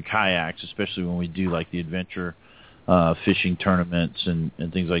out there in kayaks, especially when we do like the adventure fishing tournaments and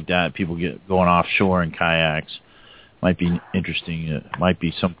things like that. People get going offshore in kayaks. Might be interesting. It might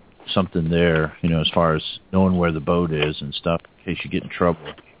be something there, as far as knowing where the boat is and stuff in case you get in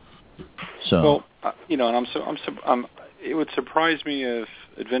trouble. So, well, and it would surprise me if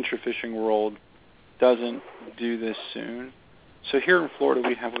Adventure Fishing World doesn't do this soon. So here in Florida,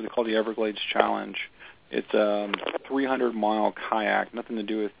 we have what we call the Everglades Challenge. It's a 300-mile kayak, nothing to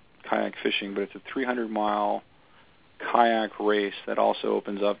do with kayak fishing, but it's a 300-mile kayak race that also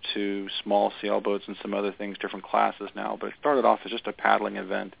opens up to small sailboats and some other things, different classes now. But it started off as just a paddling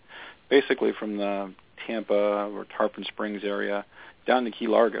event, basically from the Tampa or Tarpon Springs area down to Key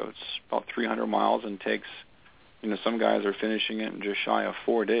Largo. It's about 300 miles and takes, some guys are finishing it in just shy of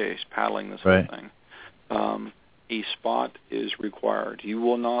 4 days paddling this whole thing. A Spot is required. You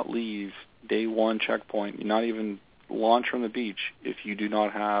will not leave day one checkpoint, you not even launch from the beach if you do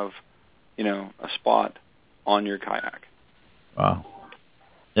not have, a Spot on your kayak. Wow.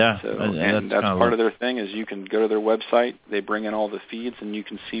 Yeah. So, and that's part of their thing is you can go to their website, they bring in all the feeds, and you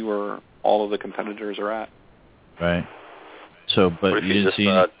can see where all of the competitors are at. Right. So, but what if you just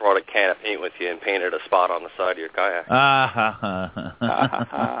brought a can of paint with you and painted a spot on the side of your kayak?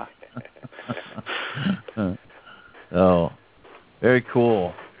 Oh, very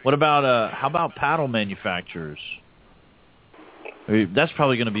cool. What about how about paddle manufacturers? That's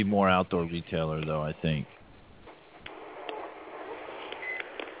probably going to be more outdoor retailer, though, I think.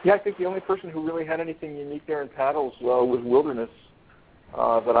 Yeah, I think the only person who really had anything unique there in paddles was Wilderness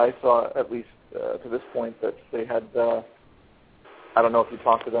that I saw, at least to this point, that they had. I don't know if you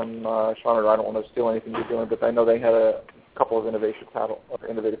talked to them, Sean, or I don't want to steal anything you're doing, but I know they had a couple of innovative paddle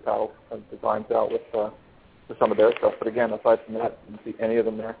designs out with some of their stuff. But again, aside from that, I didn't see any of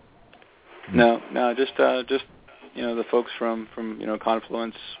them there. No, just the folks from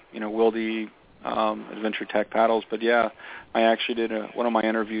Confluence, Wildy, Adventure Tech paddles. But yeah, I actually did one of my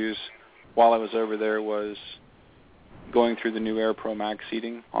interviews while I was over there was going through the new Air Pro Max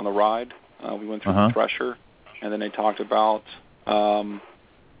seating on the ride. We went through the Thresher, and then they talked about the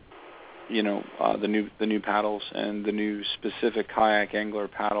new paddles and the new specific kayak angler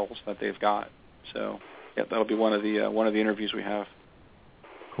paddles that they've got. So that'll be one of the interviews we have.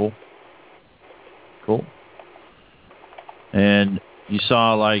 Cool. And you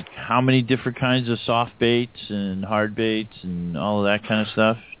saw like how many different kinds of soft baits and hard baits and all of that kind of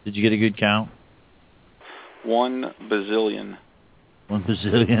stuff? Did you get a good count? 1 bazillion. 1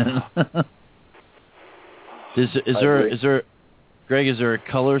 bazillion. Is there, Greg? Is there a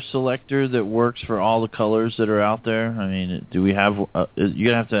color selector that works for all the colors that are out there? I mean, do we have?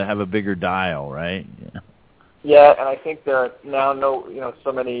 You're gonna have to have a bigger dial, right? Yeah, and I think there are now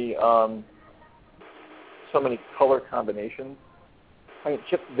so many color combinations. I mean,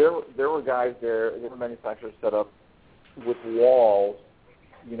 Chip, there were guys there manufacturers set up with walls.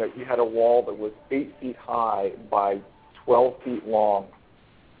 You had a wall that was 8 feet high by 12 feet long,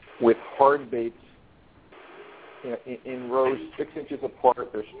 with hard baits in rows 6 inches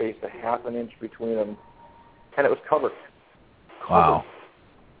apart. They're spaced a half an inch between them, and it was covered. Wow.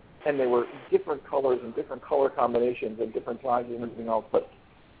 And they were different colors and different color combinations and different sizes and everything else. But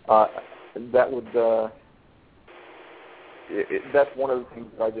that's one of the things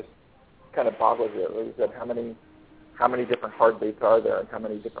that I just kind of boggles at. Like I said, how many different hard baits are there, and how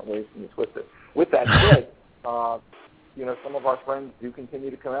many different ways can you twist it? With that said, some of our friends do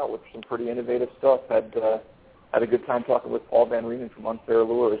continue to come out with some pretty innovative stuff. Had a good time talking with Paul Van Reenen from Unfair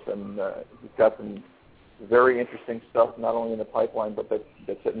Lures, and he's got some very interesting stuff, not only in the pipeline, but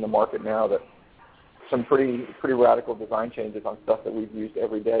that's hitting the market now. That some pretty radical design changes on stuff that we've used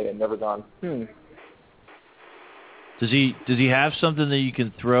every day and never gone. Does he have something that you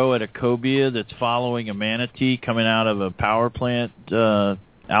can throw at a cobia that's following a manatee coming out of a power plant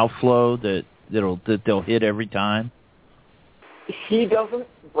outflow that they'll hit every time? He doesn't,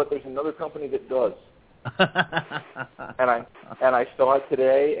 but there's another company that does. and I saw it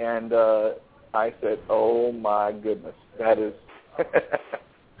today, and I said, "Oh my goodness, that is."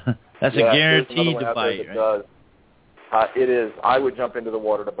 That's a guaranteed to bite, right? Does. It is. I would jump into the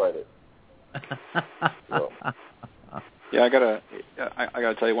water to bite it. So. Yeah, I gotta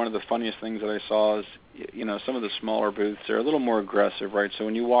tell you, one of the funniest things that I saw is, some of the smaller booths, they're a little more aggressive, right? So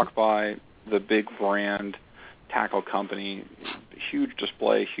when you walk by the big brand tackle company, huge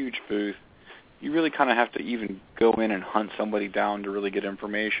display, huge booth, you really kind of have to even go in and hunt somebody down to really get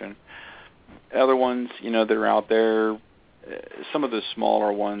information. Other ones, that are out there, some of the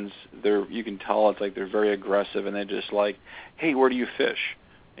smaller ones, you can tell it's like they're very aggressive, and they're just like, "Hey, where do you fish?"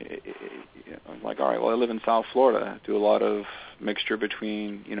 I'm like, all right, well, I live in South Florida. I do a lot of mixture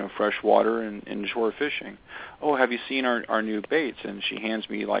between, fresh water and inshore fishing. Oh, have you seen our new baits? And she hands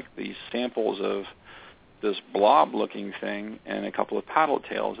me, like, these samples of this blob-looking thing and a couple of paddle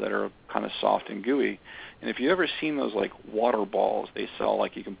tails that are kind of soft and gooey. And if you've ever seen those, like, water balls they sell,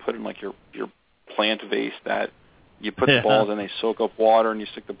 like, you can put in, like, your plant vase that you put the balls in, they soak up water, and you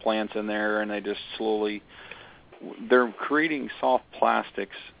stick the plants in there, and they just slowly... They're creating soft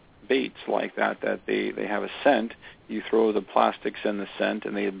plastics baits like that they have a scent. You throw the plastics in the scent,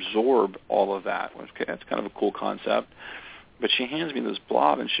 and they absorb all of that. Okay, that's kind of a cool concept. But she hands me this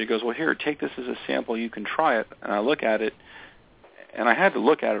blob, and she goes, "Well, here, take this as a sample. You can try it." And I look at it, and I had to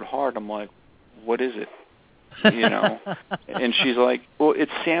look at it hard. I'm like, "What is it?" And she's like, "Well,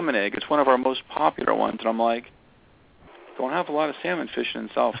 it's salmon egg. It's one of our most popular ones." And I'm like, "Don't have a lot of salmon fishing in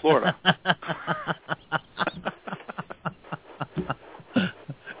South Florida."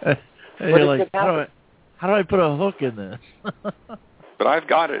 You're like, how do I put a hook in this? But I've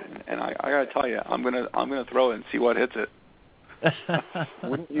got it, and I got to tell you, I'm gonna throw it and see what hits it.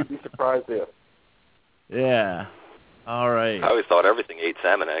 Wouldn't you be surprised if? Yeah. All right. I always thought everything ate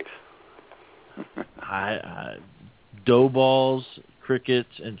salmon eggs. Dough balls,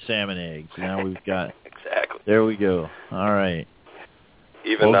 crickets, and salmon eggs. Now we've got. Exactly. There we go. All right.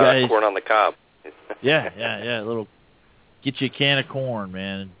 Even guys, corn on the cob. Yeah. Get you a can of corn,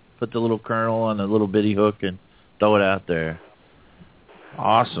 man. Put the little kernel on a little bitty hook and throw it out there.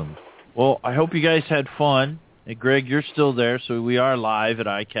 Awesome. Well, I hope you guys had fun. And Greg, you're still there, so we are live at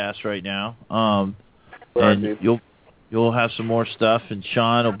ICAST right now. And you'll have some more stuff, and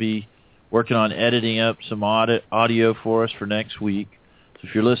Sean will be working on editing up some audio for us for next week. So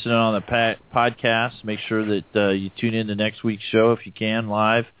if you're listening on the podcast, make sure that you tune in to next week's show if you can,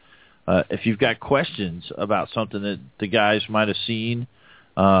 live. If you've got questions about something that the guys might have seen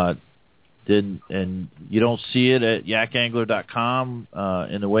and you don't see it at yakangler.com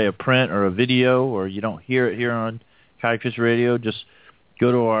in the way of print or a video, or you don't hear it here on Kayak Fishing Radio, just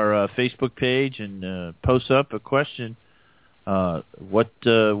go to our Facebook page and post up a question. What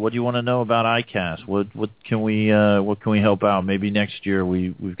do you want to know about ICAST? What can we help out? Maybe next year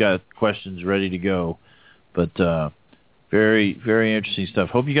we've got questions ready to go. But very, very interesting stuff.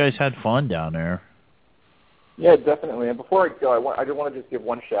 Hope you guys had fun down there. Yeah, definitely. And before I go, I do want to just give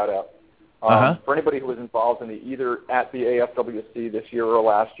one shout-out. For anybody who was involved in either at the AFWC this year or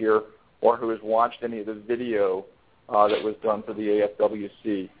last year, or who has watched any of the video that was done for the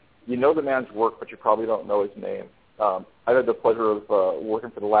AFWC, you know the man's work, but you probably don't know his name. I had the pleasure of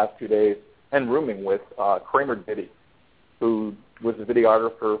working for the last 2 days and rooming with Kramer Diddy, who was the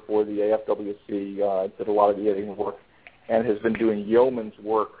videographer for the AFWC, did a lot of the editing work, and has been doing yeoman's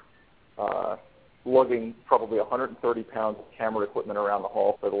work lugging probably 130 pounds of camera equipment around the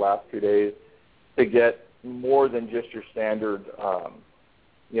hall for the last 2 days to get more than just your standard,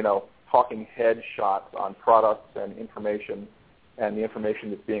 talking head shots on products and information and the information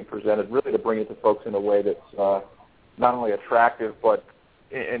that's being presented, really to bring it to folks in a way that's not only attractive but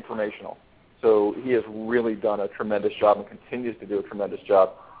informational. So he has really done a tremendous job and continues to do a tremendous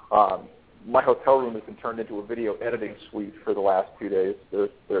job. My hotel room has been turned into a video editing suite for the last 2 days.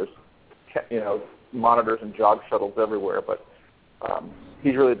 There's monitors and jog shuttles everywhere, but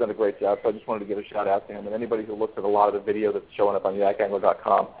he's really done a great job. So I just wanted to give a shout out to him. And anybody who looks at a lot of the video that's showing up on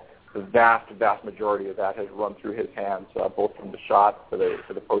yakangler.com, the vast majority of that has run through his hands, both from the shot to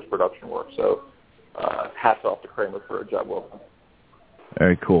the post-production work. So hats off to Kramer for a job well done.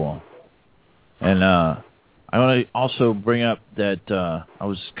 Very cool. And I want to also bring up that I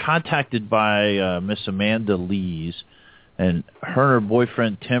was contacted by Miss Amanda Lees, and her and her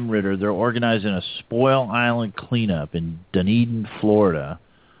boyfriend Tim Ritter. They're organizing a Spoil Island cleanup in Dunedin, Florida,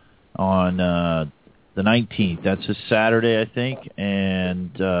 on the 19th. That's a Saturday, I think, and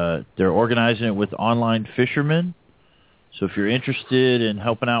they're organizing it with online fishermen. So if you're interested in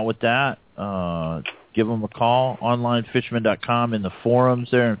helping out with that, give them a call. Onlinefisherman.com, in the forums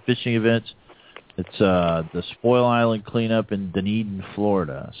there and fishing events. It's the Spoil Island cleanup in Dunedin,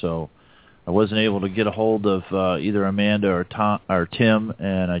 Florida. So I wasn't able to get a hold of either Amanda or Tim,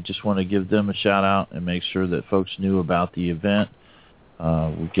 and I just want to give them a shout out and make sure that folks knew about the event.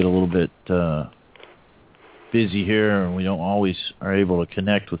 We get a little bit busy here, and we don't always are able to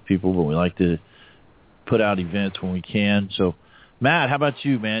connect with people, but we like to put out events when we can. So, Matt, how about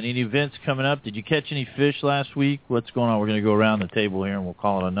you, man? Any events coming up? Did you catch any fish last week? What's going on? We're going to go around the table here, and we'll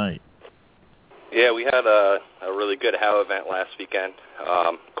call it a night. Yeah, we had a really good How event last weekend.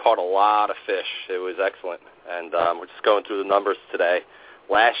 Caught a lot of fish. It was excellent. And we're just going through the numbers today.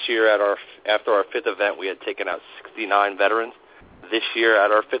 Last year after our fifth event, we had taken out 69 veterans. This year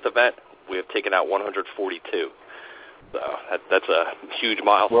at our fifth event, we have taken out 142. So that's a huge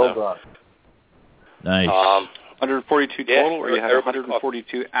milestone. Well done. Nice. 142 total, or you had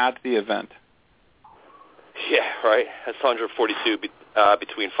 142 at the event? Yeah, right. That's 142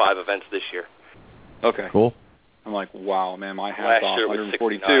 between 5 events this year. Okay. Cool. I'm like, wow, man, my hat's off.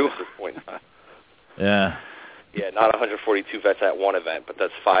 142. Yeah. Yeah, not 142 vets at one event, but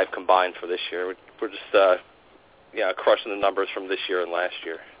that's 5 combined for this year. We're just crushing the numbers from this year and last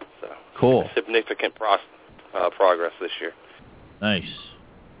year. So cool. Significant progress this year. Nice.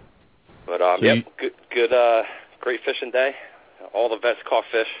 But good, great fishing day. All the vets caught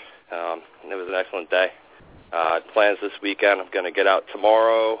fish. It was an excellent day. Plans this weekend. I'm going to get out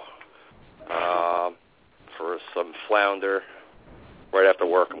tomorrow for some flounder. Right after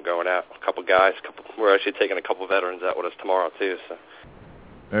work, I'm going out. A couple guys. We're actually taking a couple veterans out with us tomorrow too. So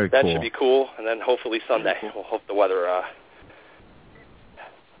very that cool. should be cool. And then hopefully Sunday, we'll hope the weather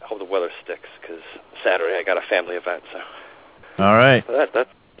sticks, because Saturday I got a family event. So all right. So that's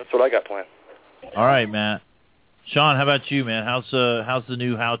what I got planned. All right, Matt. Sean, how about you, man? How's the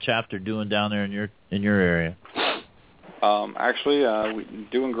new How chapter doing down there in your area? Actually, we're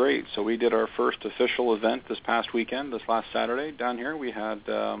doing great. So we did our first official event this last Saturday down here. We had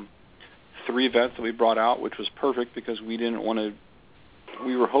 3 vets that we brought out, which was perfect because we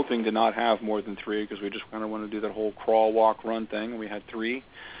were hoping to not have more than 3 because we just kind of want to do that whole crawl, walk, run thing. And we had 3.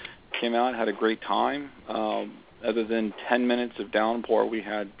 Came out, had a great time. Other than 10 minutes of downpour, we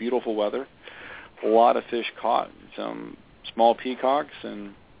had beautiful weather. A lot of fish caught, some small peacocks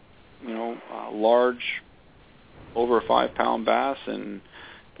and, large over 5-pound bass, and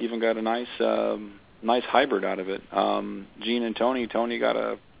even got a nice hybrid out of it. Gene and Tony got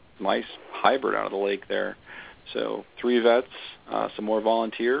a nice hybrid out of the lake there. So 3 vets, some more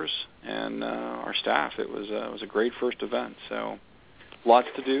volunteers, and our staff. It was a great first event. So lots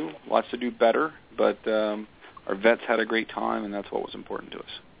to do better, but our vets had a great time, and that's what was important to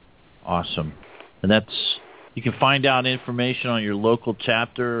us. Awesome. And you can find out information on your local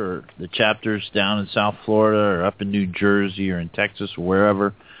chapter or the chapters down in South Florida or up in New Jersey or in Texas or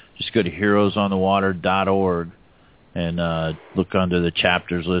wherever. Just go to heroesonthewater.org and look under the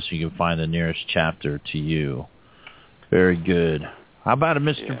chapters list. You can find the nearest chapter to you. Very good. How about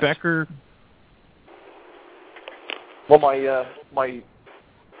Mr. Becker? Well, my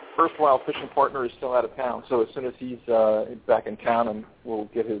erstwhile fishing partner is still out of town, so as soon as he's back in town, and we'll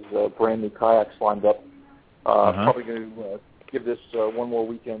get his brand new kayaks lined up. Probably going to give this one more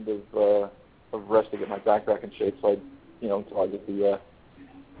weekend of rest to get my back in shape. So until I get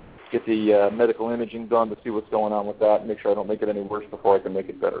the medical imaging done to see what's going on with that, and make sure I don't make it any worse before I can make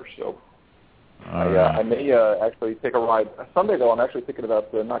it better. So I may actually take a ride Sunday. Though I'm actually thinking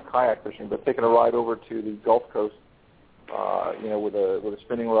about not kayak fishing, but taking a ride over to the Gulf Coast. With a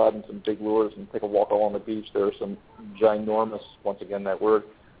spinning rod and some big lures, and take a walk along the beach. There are some ginormous, once again that word,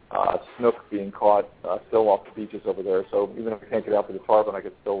 snook being caught still off the beaches over there. So even if I can't get out to the tarpon, I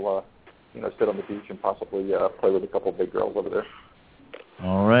could still, sit on the beach and possibly play with a couple of big girls over there.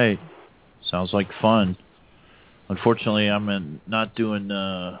 All right. Sounds like fun. Unfortunately, I'm not doing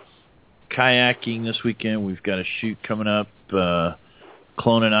kayaking this weekend. We've got a shoot coming up.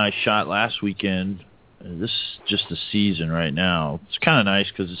 Clone and I shot last weekend. This is just the season right now. It's kind of nice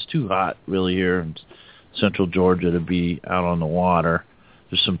because it's too hot really here in central Georgia to be out on the water.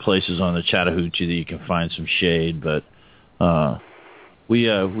 There's some places on the Chattahoochee that you can find some shade, but we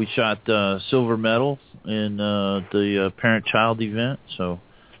shot silver medal in the parent-child event, so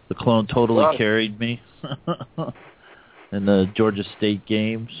the clone totally carried me in the Georgia State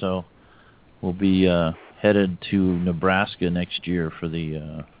game. So we'll be headed to Nebraska next year for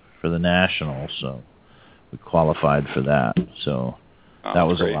the nationals. So we qualified for that, so that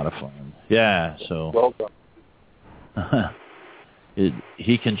was great. A lot of fun. Yeah, so well done.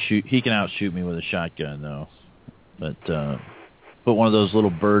 He can outshoot me with a shotgun though, but put one of those little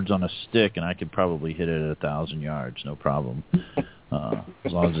birds on a stick and I could probably hit it at 1,000 yards, no problem,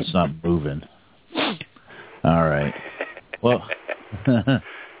 as long as it's not moving. All right. Well,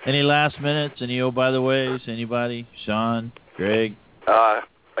 any last minutes? Any by the ways? Anybody? Sean, Greg?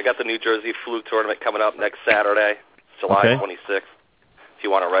 I got the New Jersey Fluke tournament coming up next Saturday, July 26th. If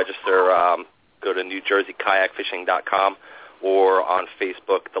you want to register, go to NewJerseyKayakFishing.com or on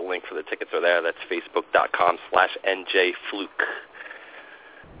Facebook. The link for the tickets are there. That's Facebook.com/NJFluke.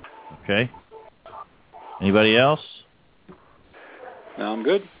 Okay. Anybody else? No, I'm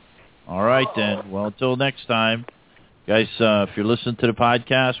good. All right, then. Well, until next time. Guys, if you're listening to the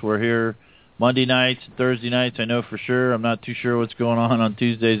podcast, we're here Monday nights and Thursday nights, I know for sure. I'm not too sure what's going on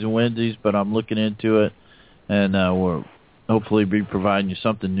Tuesdays and Wednesdays, but I'm looking into it, and we'll hopefully be providing you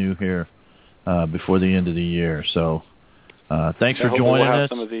something new here before the end of the year. So thanks for joining us.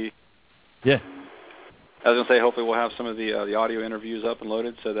 Yeah. I was going to say, hopefully we'll have some of the audio interviews up and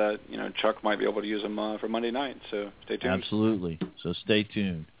loaded so that Chuck might be able to use them for Monday night. So stay tuned. Absolutely. So stay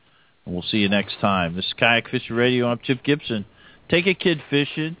tuned. And we'll see you next time. This is Kayak Fishing Radio. I'm Chip Gibson. Take a kid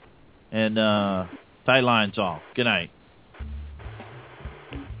fishing. And tie lines off. Good night.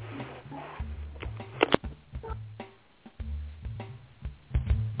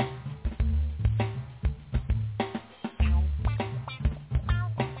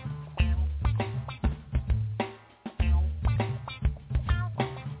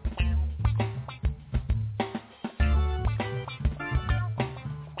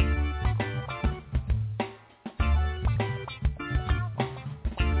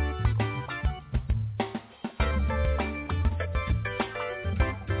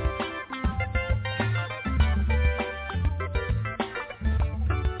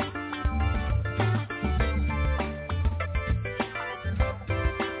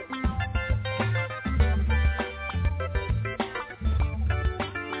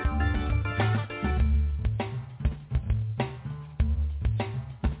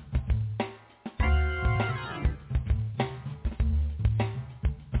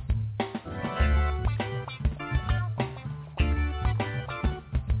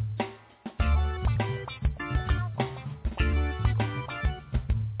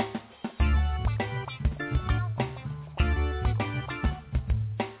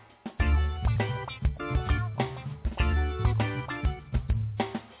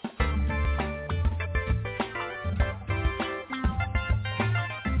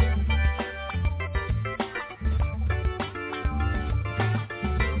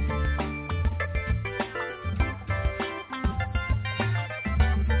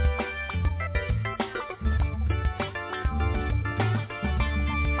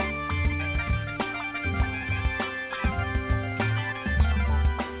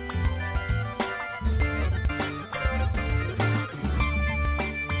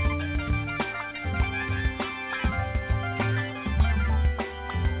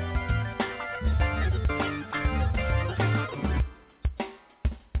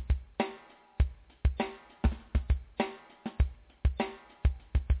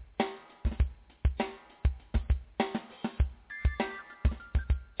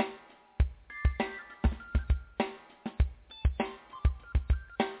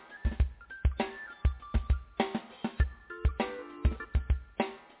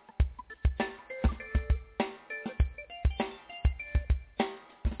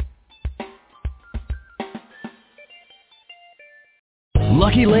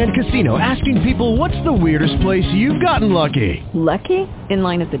 Lucky Land Casino, asking people, what's the weirdest place you've gotten lucky? Lucky? In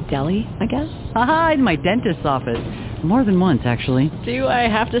line at the deli, I guess? Aha, in my dentist's office. More than once, actually. Do I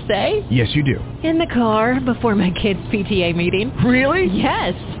have to say? Yes, you do. In the car before my kids' PTA meeting. Really?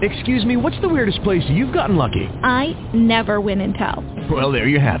 Yes. Excuse me, what's the weirdest place you've gotten lucky? I never win and tell. Well, there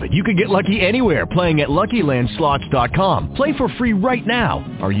you have it. You can get lucky anywhere, playing at LuckyLandSlots.com. Play for free right now.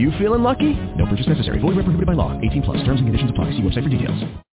 Are you feeling lucky? No purchase necessary. Void where prohibited by law. 18+. Terms and conditions apply. See website for details.